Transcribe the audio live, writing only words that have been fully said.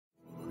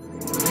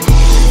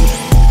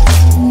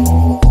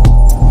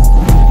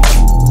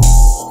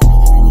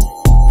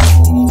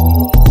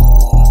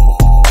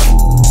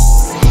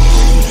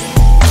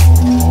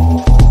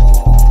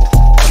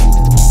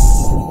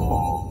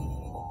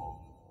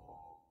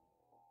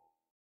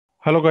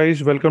Hello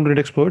guys, welcome to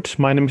Netexpertz.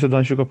 My name is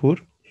Sudhanshu Kapoor.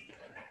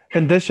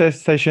 In this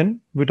session,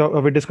 we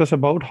discuss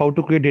about how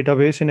to create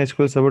database in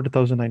SQL Server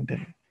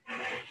 2019.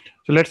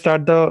 So let's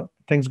start the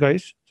things,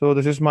 guys. So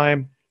this is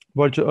my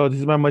this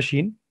is my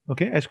machine.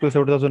 Okay, SQL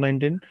Server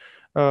 2019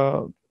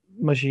 uh,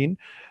 machine.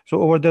 So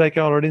over there, I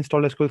can already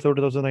install SQL Server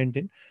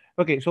 2019.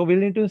 Okay, so we'll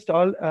need to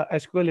install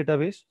SQL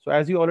database. So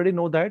as you already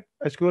know that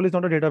SQL is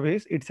not a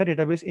database; it's a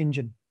database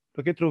engine.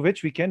 Okay, through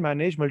which we can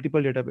manage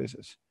multiple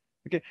databases.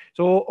 Okay,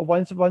 so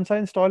once I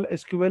install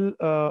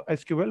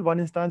SQL, one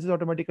instance is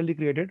automatically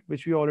created,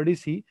 which we already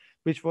see,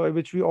 which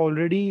we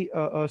already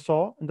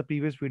saw in the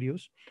previous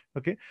videos.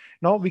 Okay,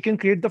 now we can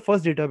create the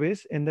first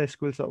database in the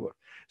SQL Server.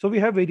 So we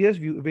have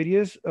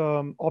various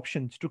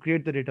options to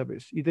create the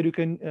database. Either you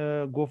can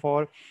go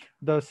for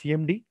the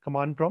CMD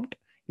command prompt,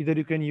 either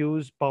you can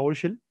use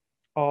PowerShell,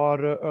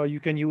 or you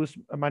can use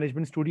a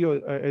Management Studio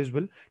as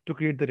well to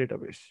create the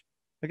database.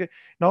 Okay.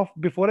 Now,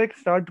 before I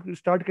start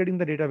creating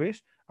the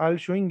database, I'll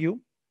showing you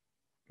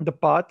the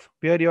path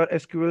where your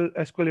SQL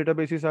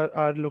databases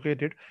are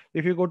located.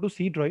 If you go to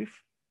C drive,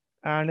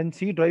 and in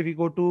C drive you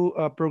go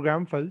to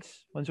program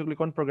files. Once you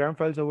click on program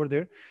files over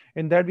there,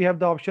 in that we have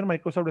the option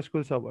Microsoft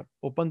SQL Server.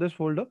 Open this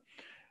folder.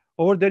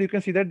 Over there you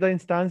can see that the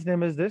instance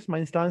name is this. My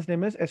instance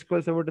name is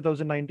SQL Server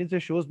 2019. So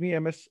it shows me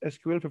MS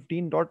SQL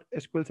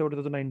 15.SQL Server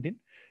 2019.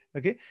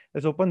 Okay,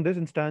 let's open this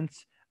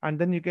instance, and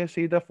then you can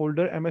see the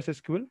folder MS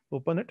SQL.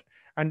 Open it,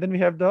 and then we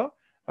have the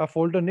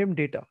folder name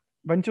data.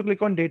 Once you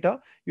click on data,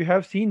 you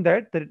have seen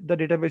that the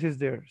database is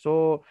there.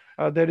 So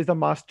there is a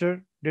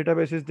master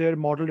database is there,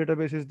 model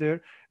database is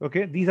there.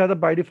 Okay, these are the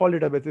by default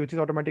databases which is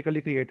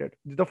automatically created.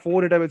 These are the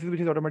four databases which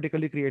is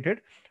automatically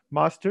created: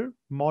 master,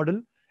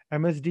 model,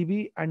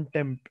 MSDB, and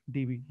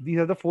TempDB. These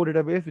are the four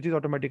database which is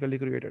automatically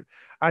created.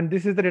 And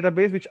this is the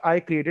database which I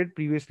created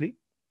previously.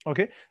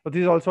 Okay, so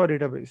this is also a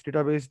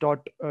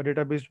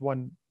database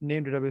one,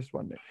 name database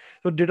one.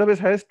 So database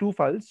has two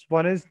files.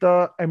 One is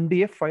the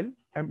MDF file,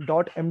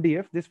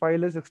 .mdf. This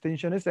file is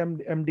extension is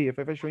MDF.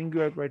 If I'm showing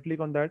you, I right click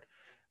on that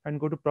and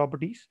go to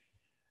properties.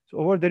 So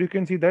over there you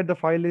can see that the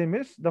file name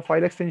is, the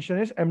file extension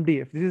is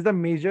MDF. This is the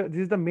main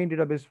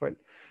database file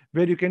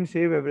where you can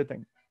save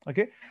everything.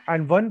 Okay,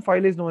 and one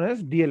file is known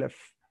as DLF.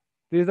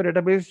 This is the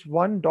database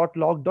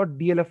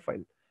one.log.dlf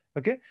file.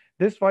 Okay,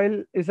 this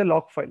file is a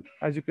log file,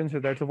 as you can see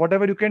that. So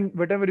whatever you can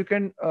did in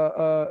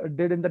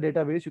the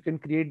database, you can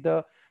create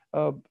the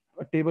a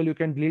table, you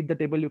can delete the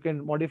table, you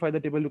can modify the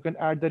table, you can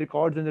add the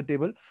records in the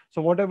table.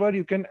 So whatever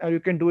you can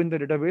do in the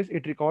database,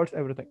 it records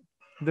everything.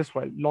 This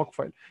file, log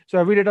file. So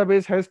every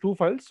database has two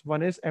files.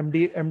 One is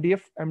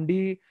MDF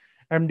file.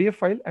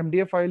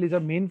 MDF file is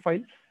a main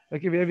file,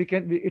 okay, where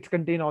it's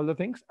contain all the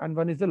things, and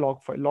one is the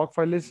log file. Log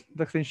file is,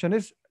 the extension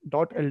is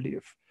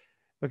 .ldf.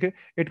 Okay,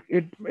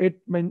 it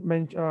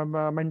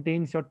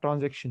maintains your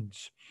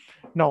transactions.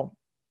 Now,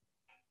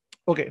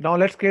 okay, now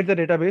let's create the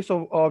database.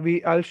 So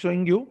I'll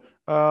showing you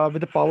with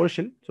the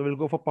PowerShell. So we'll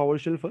go for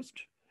PowerShell first.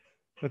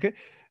 Okay,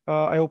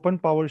 I open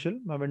PowerShell,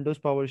 my Windows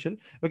PowerShell.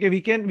 Okay, we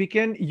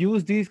can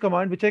use these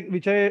commands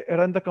which I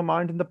run the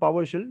command in the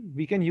PowerShell.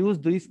 We can use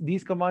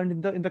these command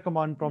in the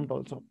command prompt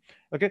also.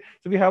 Okay,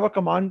 so we have a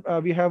command,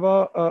 we have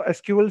a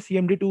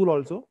Sqlcmd tool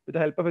also. With the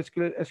help of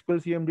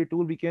Sqlcmd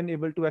tool, we can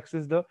able to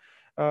access the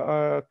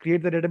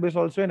create the database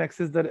also and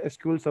access the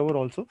SQL Server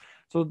also.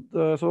 So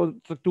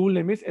the tool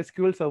name is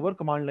SQL Server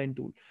command line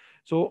tool.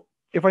 So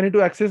if I need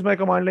to access my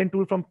command line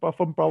tool from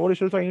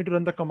PowerShell, so I need to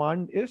run the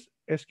command is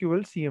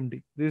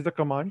Sqlcmd. This is the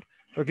command.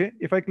 Okay.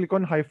 If I click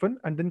on hyphen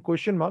and then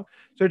question mark,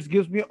 so it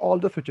gives me all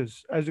the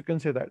switches. As you can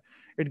say that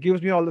it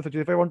gives me all the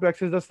switches. If I want to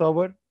access the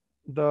server,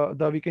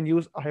 the we can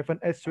use hyphen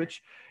s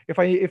switch. If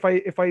I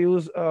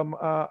use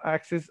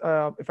access,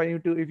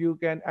 if you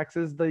can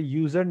access the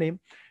username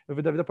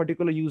with a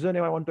particular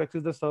username, I want to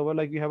access the server,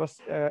 like we have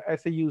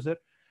as a user,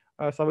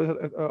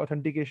 server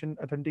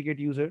authenticate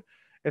user,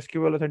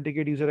 SQL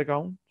authenticate user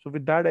account. So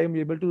with that, I am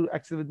able to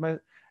access with my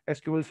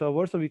SQL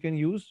server. So we can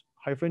use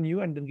hyphen u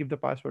and then give the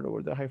password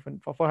over the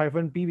hyphen. For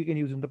hyphen p, we can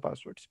use in the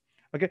passwords.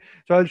 Okay.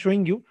 So I'll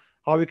showing you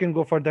how we can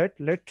go for that.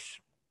 Let's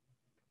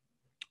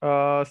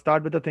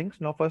start with the things.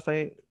 Now first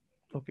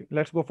okay,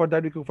 let's go for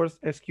that. We go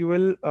first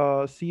SQL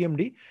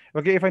CMD.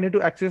 Okay, if I need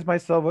to access my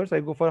servers, I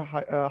go for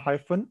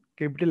hyphen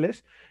capital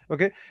S.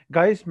 Okay,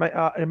 guys,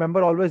 my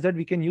remember always that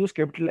we can use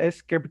capital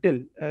S,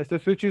 capital. So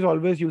switch is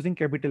always using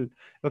capital.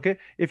 Okay,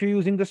 if you're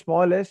using the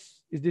small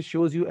s, this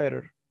shows you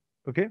error.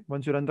 Okay,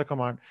 once you run the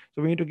command,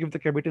 so we need to give the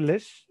capital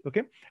S.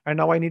 Okay, and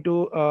now I need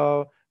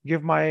to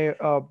give my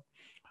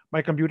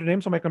computer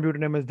name. So my computer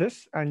name is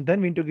this, and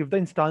then we need to give the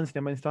instance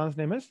name. My instance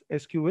name is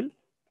SQL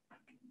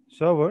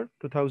Server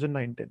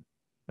 2019.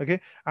 Okay,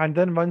 and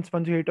then once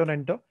you hit on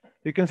enter,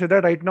 you can say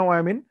that right now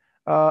I'm in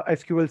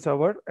SQL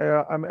Server.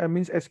 I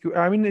mean SQL.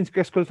 I'm in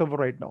SQL Server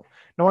right now.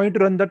 Now I need to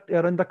run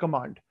the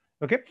command.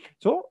 Okay,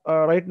 so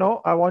right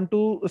now I want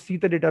to see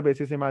the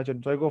databases.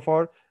 Imagine, so I go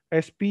for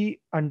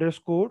sp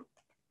underscore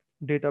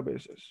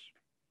databases.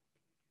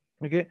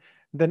 Okay,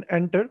 then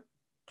enter,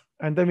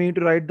 and then we need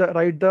to write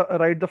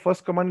the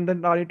first command,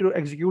 and then I need to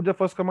execute the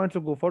first command. So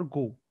go for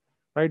go,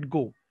 right?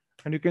 Go.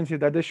 And you can see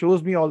that this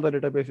shows me all the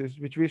databases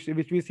which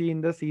we see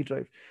in the C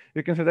drive.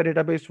 You can see the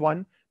database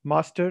one,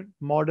 master,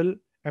 model,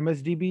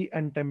 MSDB,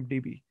 and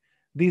tempdb.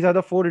 These are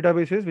the four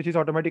databases which is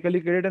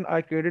automatically created, and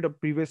I created a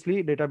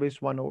previously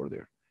database one over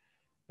there.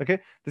 Okay,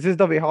 this is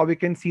the way how we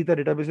can see the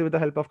database with the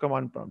help of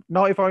command prompt.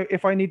 Now,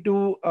 if I need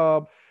to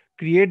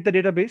create the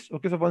database,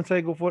 okay, so once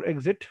I go for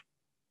exit,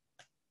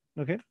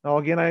 okay, now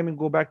again I am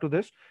go back to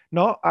this.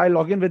 Now I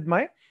log in with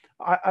my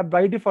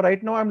by default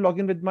right now I'm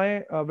logging with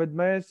my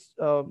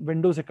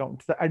Windows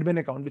account, the admin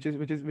account,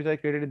 which I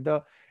created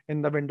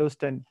in the Windows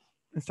 10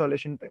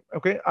 installation time.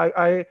 Okay,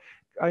 I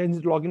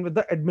log in with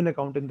the admin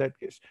account in that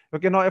case.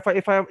 Okay, now if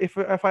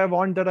I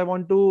want that I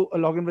want to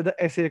log in with the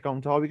SA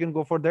account, so how we can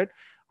go for that?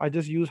 I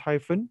just use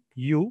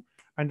 -u,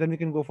 and then we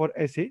can go for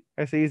SA.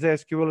 SA is a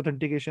SQL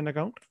authentication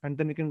account, and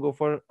then you can go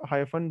for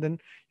hyphen.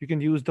 Then you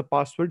can use the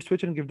password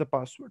switch and give the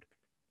password.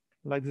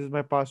 Like this is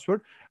my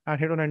password, and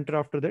hit on enter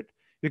after that.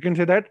 You can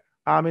say that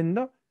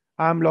I'm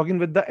logging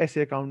with the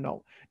SA account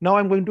now. Now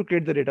I'm going to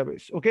create the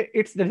database. Okay,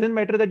 it doesn't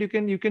matter that you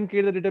can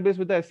create the database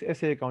with the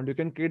SA account. You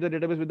can create the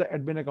database with the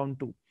admin account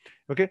too.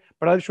 Okay,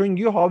 but I'm showing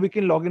you how we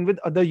can log in with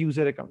other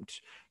user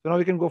accounts. So now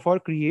we can go for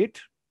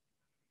create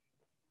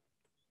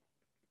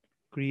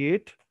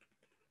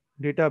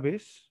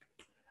database,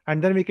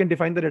 and then we can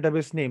define the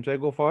database name. So I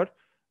go for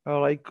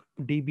like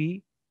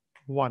db1.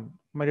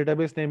 My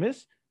database name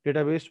is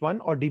database1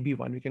 or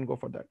db1. We can go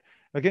for that.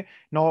 Okay,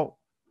 now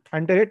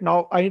enter it.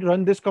 Now I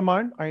run this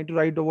command. I need to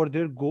write over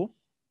there go.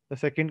 The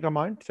second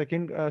command,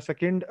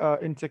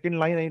 in second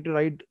line, I need to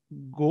write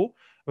go.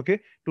 Okay,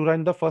 to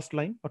run the first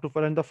line or to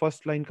run the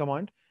first line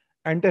command.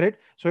 Enter it.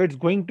 So it's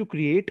going to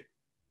create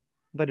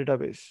the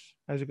database,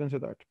 as you can see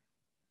that.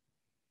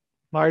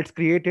 Now it's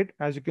created,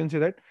 as you can see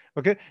that.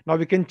 Okay, now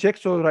we can check.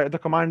 So the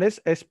command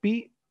is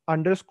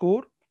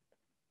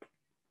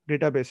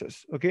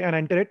sp_databases. Okay, and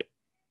enter it,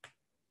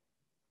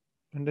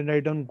 and then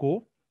write down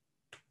go.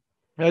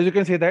 As you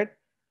can see that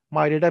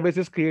my database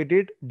is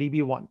created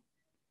db1.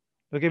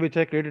 Okay, which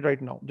I created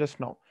right now, just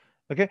now.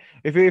 Okay,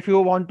 if you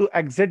want to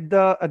exit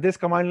the this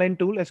command line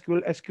tool,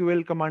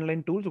 SQL command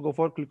line tool, so go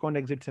for click on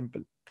exit,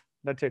 simple.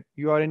 That's it.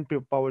 You are in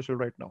PowerShell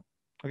right now.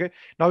 Okay,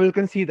 now you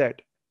can see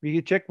that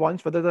we check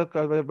once whether the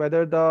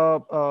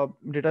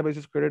database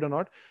is created or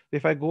not.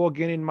 If I go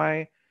again in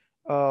my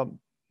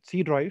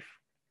C drive,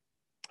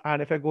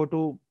 and if I go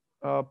to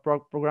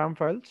program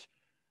files,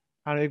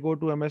 and I go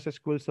to MS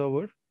SQL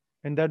Server,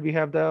 and that we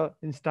have the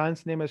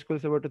instance name SQL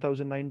Server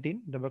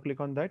 2019. Double click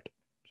on that.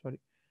 Sorry.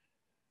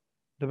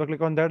 Double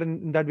click on that,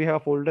 and in that we have a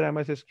folder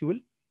MS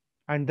SQL,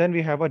 and then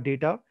we have a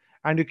data,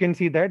 and you can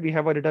see that we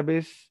have a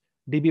database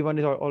db1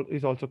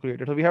 is also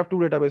created. So we have two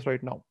databases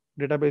right now.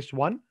 Database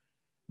one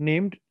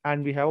named,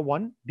 and we have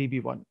one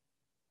db1.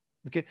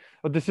 Okay,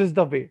 so this is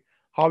the way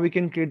how we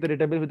can create the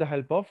database with the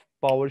help of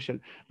PowerShell.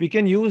 We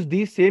can use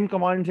these same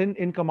commands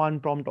in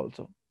command prompt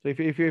also. So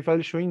if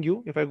I'm showing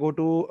you, if I go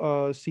to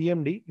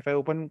CMD, if I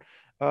open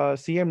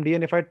CMD,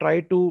 and if I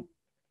try to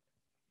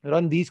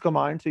run these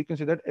commands, so you can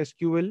see that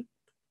SQL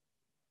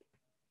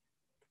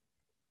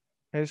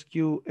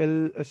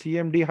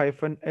CMD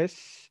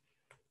 -s,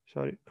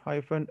 sorry,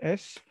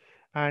 -s,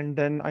 and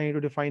then I need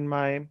to define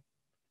my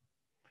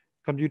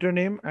computer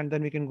name, and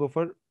then we can go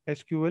for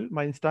SQL.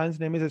 My instance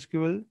name is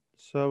SQL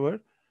Server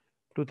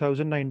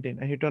 2019,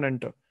 and hit on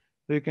enter.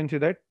 So you can see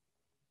that,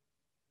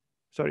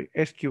 sorry,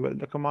 SQL.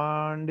 The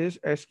command is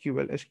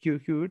SQL. It's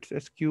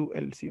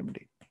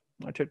SQLcmd.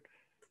 That's it.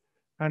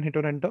 And hit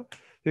on enter.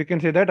 So you can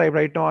see that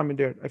right now I'm in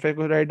there. If I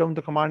go write down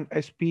the command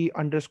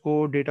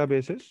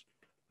sp_databases,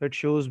 that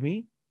shows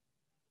me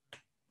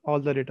all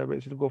the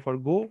databases. Go for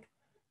go,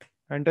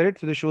 enter it.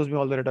 So this shows me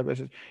all the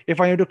databases. If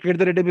I need to create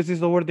the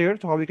databases over there,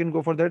 so how we can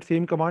go for that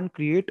same command,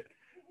 create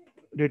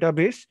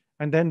database,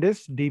 and then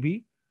this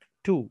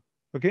db2.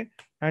 Okay,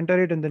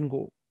 enter it and then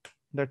go.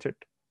 That's it.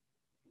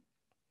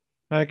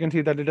 Now I can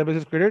see that database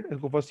is created.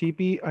 Let's go for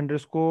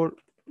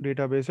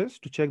cp_databases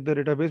to check the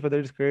database whether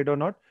it's created or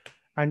not.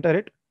 Enter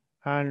it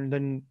and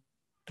then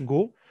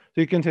go.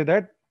 So you can say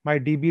that my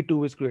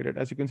db2 is created,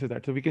 as you can see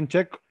that. So we can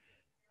check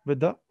with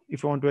the,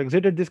 if you want to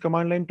exit at this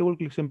command line tool,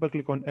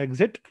 click on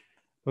exit.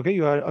 Okay,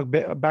 you are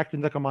back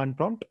in the command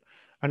prompt,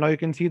 and now you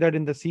can see that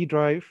in the C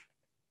drive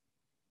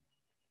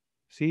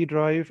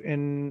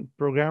in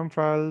program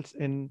files,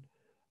 in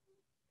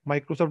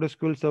Microsoft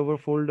SQL Server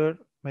folder,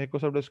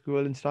 Microsoft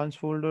SQL instance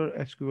folder,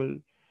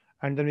 SQL,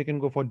 and then we can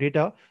go for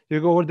data. So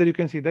you go over there, you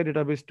can see that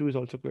database 2 is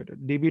also created.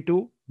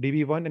 DB2,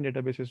 DB1, and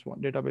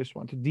database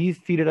 1. So these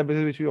three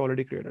databases which we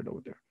already created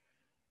over there.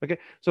 Okay,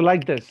 so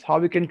like this, how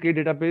we can create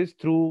database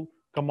through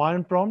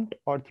command prompt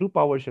or through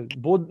PowerShell.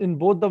 In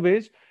both the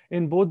ways,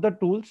 in both the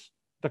tools,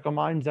 the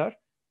commands are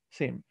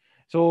same.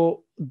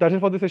 So that is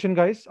for the session,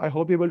 guys. I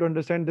hope you're able to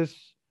understand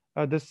this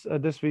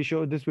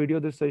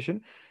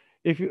session.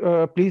 If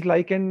you please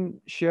like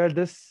and share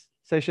this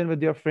session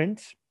with your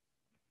friends.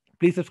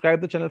 Please subscribe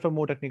the channel for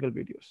more technical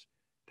videos.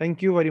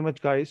 Thank you very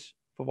much, guys,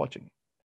 for watching.